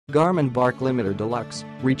Garmin BarkLimiter Deluxe,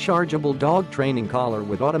 rechargeable dog training collar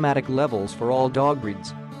with automatic levels for all dog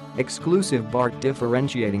breeds. Exclusive bark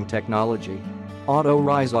differentiating technology. Auto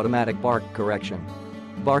rise automatic bark correction.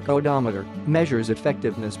 Bark Odometer measures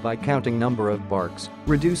effectiveness by counting number of barks,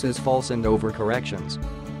 reduces false and overcorrections.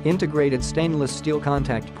 Integrated stainless steel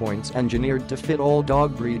contact points engineered to fit all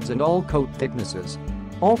dog breeds and all coat thicknesses.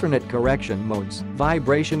 Alternate correction modes,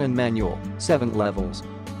 vibration and manual, 7 levels.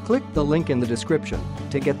 Click the link in the description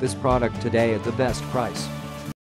to get this product today at the best price.